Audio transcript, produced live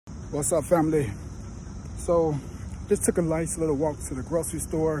What's up, family? So just took a nice little walk to the grocery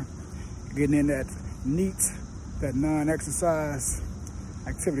store, getting in that NEAT, that non-exercise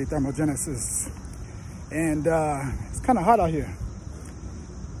activity thermogenesis. And it's kind of hot out here.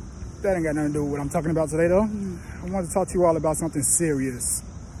 That ain't got nothing to do with what I'm talking about today though. I wanted to talk to you all about something serious.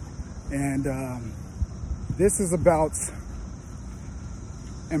 And this is about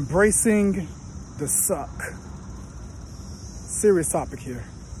embracing the suck. Serious topic here.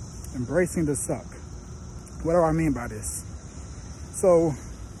 Embracing the suck. What do I mean by this? So,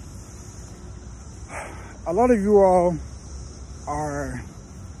 a lot of you all are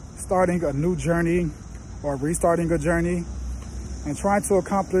starting a new journey or restarting a journey and trying to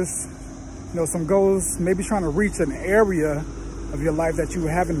accomplish, some goals, maybe trying to reach an area of your life that you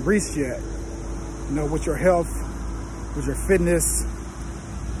haven't reached yet, with your health, with your fitness,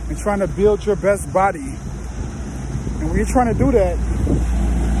 and trying to build your best body. And when you're trying to do that,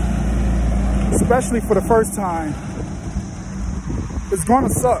 especially for the first time, it's gonna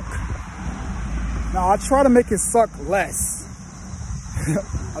suck. Now, I try to make it suck less.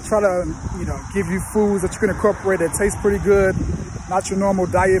 I try to, give you foods that you can incorporate that taste pretty good, not your normal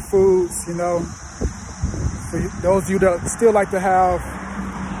diet foods, For those of you that still like to have,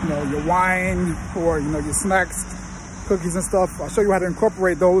 your wine or, your snacks, cookies and stuff, I'll show you how to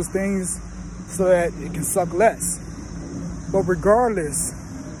incorporate those things so that it can suck less. But regardless,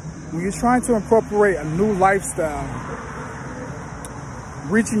 when you're trying to incorporate a new lifestyle,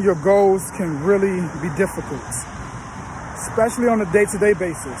 reaching your goals can really be difficult, especially on a day-to-day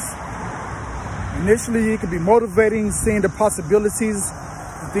basis. Initially, it can be motivating, seeing the possibilities,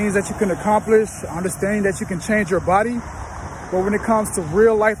 the things that you can accomplish, understanding that you can change your body. But when it comes to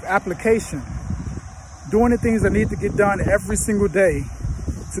real life application, doing the things that need to get done every single day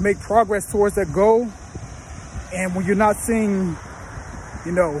to make progress towards that goal, and when you're not seeing,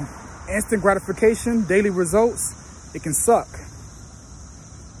 instant gratification, daily results, it can suck.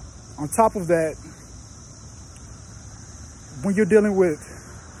 On top of that, when you're dealing with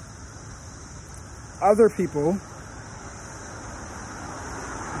other people,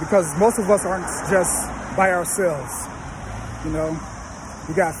 because most of us aren't just by ourselves,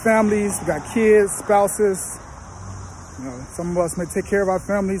 we got families, we got kids, spouses, some of us may take care of our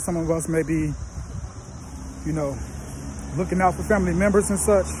families, some of us may be, looking out for family members and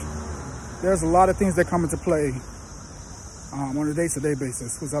such. There's a lot of things that come into play on a day-to-day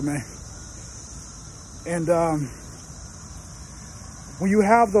basis. What's up, man? And when you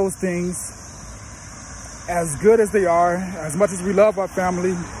have those things, as good as they are, as much as we love our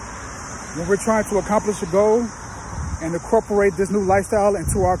family, when we're trying to accomplish a goal and incorporate this new lifestyle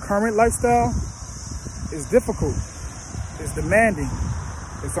into our current lifestyle, it's difficult, it's demanding,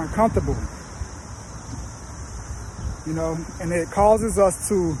 it's uncomfortable, and it causes us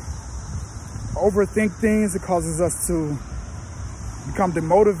to overthink things. It causes us to become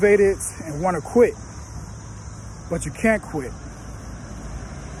demotivated and want to quit. But you can't quit.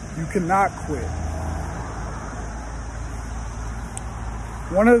 You cannot quit.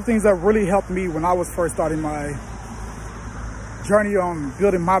 One of the things that really helped me when I was first starting my journey on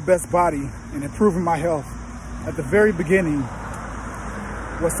building my best body and improving my health at the very beginning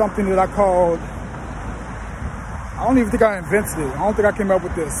was something that I called, I don't even think I invented it. I don't think I came up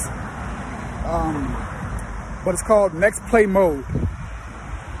with this. But it's called next play mode.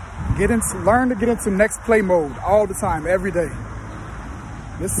 Learn to get into next play mode all the time, every day.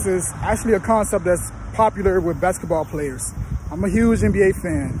 This is actually a concept that's popular with basketball players. I'm a huge NBA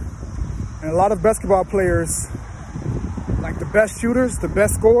fan. And a lot of basketball players, like the best shooters, the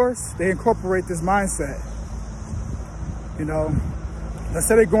best scorers, they incorporate this mindset. Let's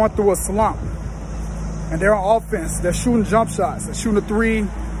say they're going through a slump and they're on offense, they're shooting jump shots, they're shooting a three,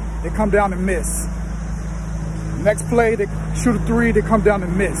 they come down and miss. Next play, they shoot a three, they come down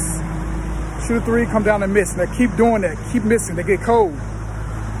and miss. Shoot a three, come down and miss. And they keep doing that, keep missing, they get cold.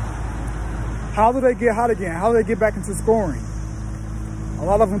 How do they get hot again? How do they get back into scoring? A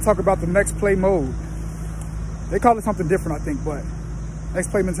lot of them talk about the next play mode. They call it something different, I think, but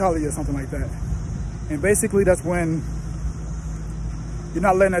next play mentality or something like that. And basically that's when you're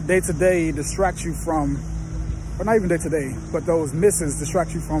not letting that day-to-day distract you from, or not even day-to-day, but those misses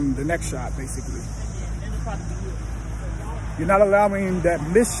distract you from the next shot, basically. You're not allowing that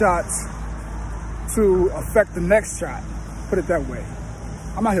missed shot to affect the next shot, put it that way.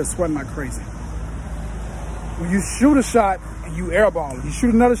 I'm out here sweating like crazy. When you shoot a shot and you airball it, you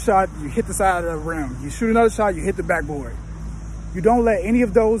shoot another shot, you hit the side of the rim. You shoot another shot, you hit the backboard. You don't let any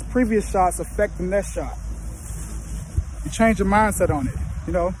of those previous shots affect the next shot. You change your mindset on it.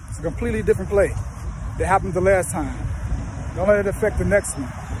 It's a completely different play that happened the last time. Don't let it affect the next one.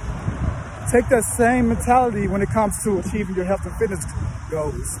 Take that same mentality when it comes to achieving your health and fitness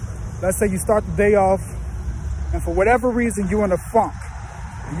goals. Let's say you start the day off, and for whatever reason you're in a funk,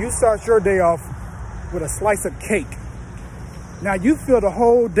 and you start your day off with a slice of cake. Now you feel the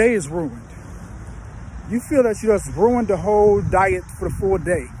whole day is ruined. You feel that you just ruined the whole diet for the full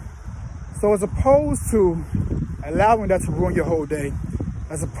day. So as opposed to allowing that to ruin your whole day,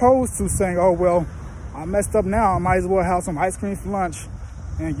 as opposed to saying, oh, well, I messed up now, I might as well have some ice cream for lunch,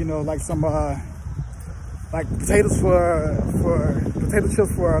 and you know, like some like potato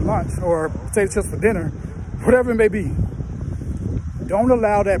chips for lunch, or potato chips for dinner, whatever it may be. Don't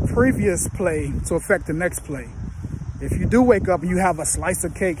allow that previous play to affect the next play. If you do wake up and you have a slice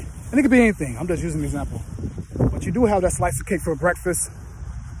of cake, and it could be anything, I'm just using an example, but you do have that slice of cake for breakfast,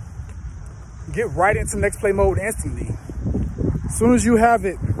 get right into next play mode instantly. As soon as you have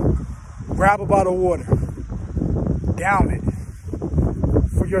it, grab a bottle of water, down it.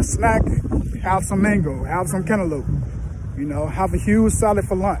 For your snack, have some mango, have some cantaloupe, you know, have a huge salad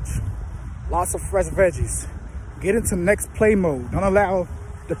for lunch, lots of fresh veggies. Get into next play mode. Don't allow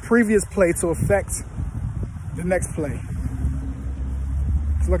the previous play to affect the next play.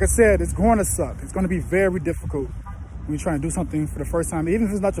 So like I said, it's going to suck. It's going to be very difficult when you're trying to do something for the first time, even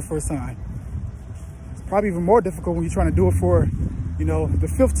if it's not your first time. It's probably even more difficult when you're trying to do it for, you know, the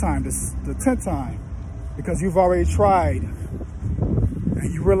 5th time, the 10th time, because you've already tried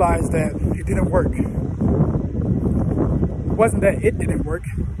and you realize that it didn't work. It wasn't that it didn't work.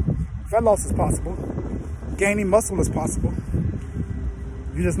 Fat loss is possible. Gaining muscle is possible.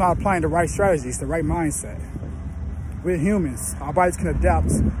 You're just not applying the right strategies, the right mindset. We're humans. Our bodies can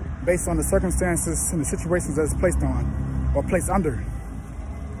adapt based on the circumstances and the situations that it's placed on or placed under.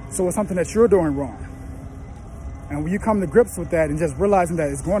 So it's something that you're doing wrong. And when you come to grips with that and just realizing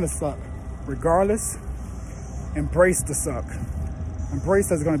that it's going to suck, regardless, embrace the suck. Embrace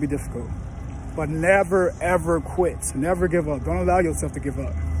that it's going to be difficult. But never, ever quit. Never give up. Don't allow yourself to give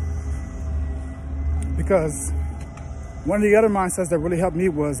up. Because one of the other mindsets that really helped me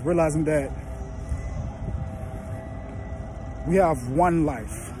was realizing that we have one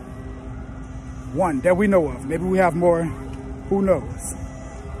life. One that we know of. Maybe we have more, who knows?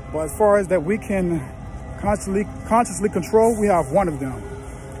 But as far as that we can consciously control, we have one of them.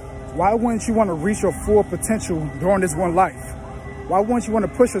 Why wouldn't you want to reach your full potential during this one life? Why wouldn't you want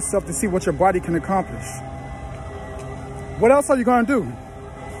to push yourself to see what your body can accomplish? What else are you going to do?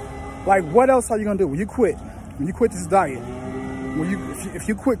 Like, what else are you going to do when you quit? When you quit this diet? If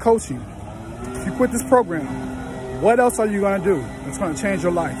you quit coaching? If you quit this program? What else are you going to do that's going to change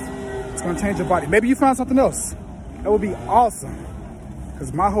your life? It's going to change your body. Maybe you find something else. That would be awesome.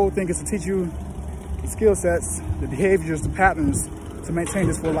 Because my whole thing is to teach you the skill sets, the behaviors, the patterns to maintain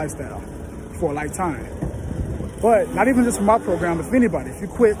this full lifestyle for a lifetime. But not even just for my program, but for anybody. If you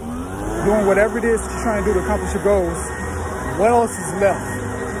quit doing whatever it is that you're trying to do to accomplish your goals, what else is left?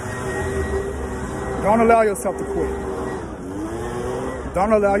 Don't allow yourself to quit.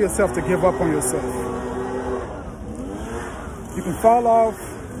 Don't allow yourself to give up on yourself. You can fall off.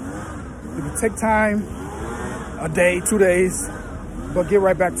 You can take time, a day, 2 days, but get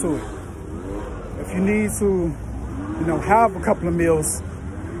right back to it. If you need to, you know, have a couple of meals,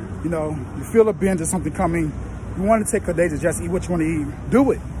 you know, you feel a binge or something coming, you want to take a day to just eat what you want to eat,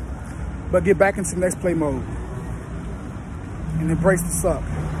 do it. But get back into the next play mode and embrace the suck.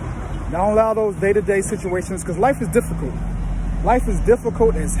 Don't allow those day-to-day situations, because life is difficult. Life is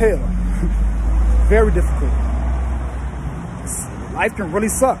difficult as hell. Very difficult. Life can really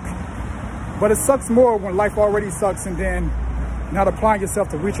suck. But it sucks more when life already sucks and then not applying yourself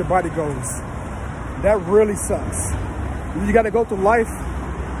to reach your body goals. That really sucks. You got to go through life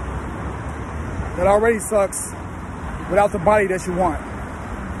that already sucks without the body that you want.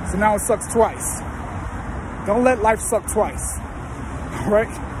 So now it sucks twice. Don't let life suck twice. All right?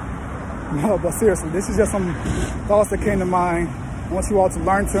 No, but seriously, this is just some thoughts that came to mind. I want you all to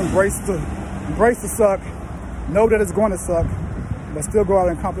learn to embrace the suck. Know that it's going to suck, but still go out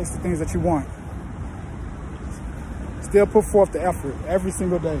and accomplish the things that you want. Still put forth the effort every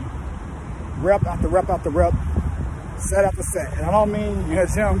single day. Rep after rep after rep, set after set. And I don't mean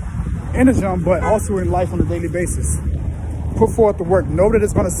in the gym, but also in life on a daily basis. Put forth the work. Know that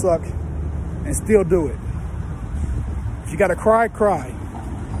it's going to suck and still do it. If you got to cry, cry.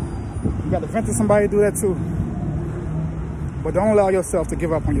 You got to vent to somebody, do that too. But don't allow yourself to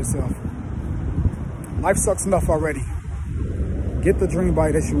give up on yourself. Life sucks enough already. Get the dream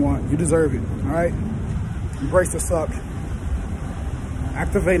body that you want. You deserve it, all right? Embrace the suck.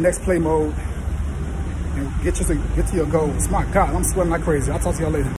 Activate next play mode. And get to your goals. My God, I'm sweating like crazy. I'll talk to y'all later.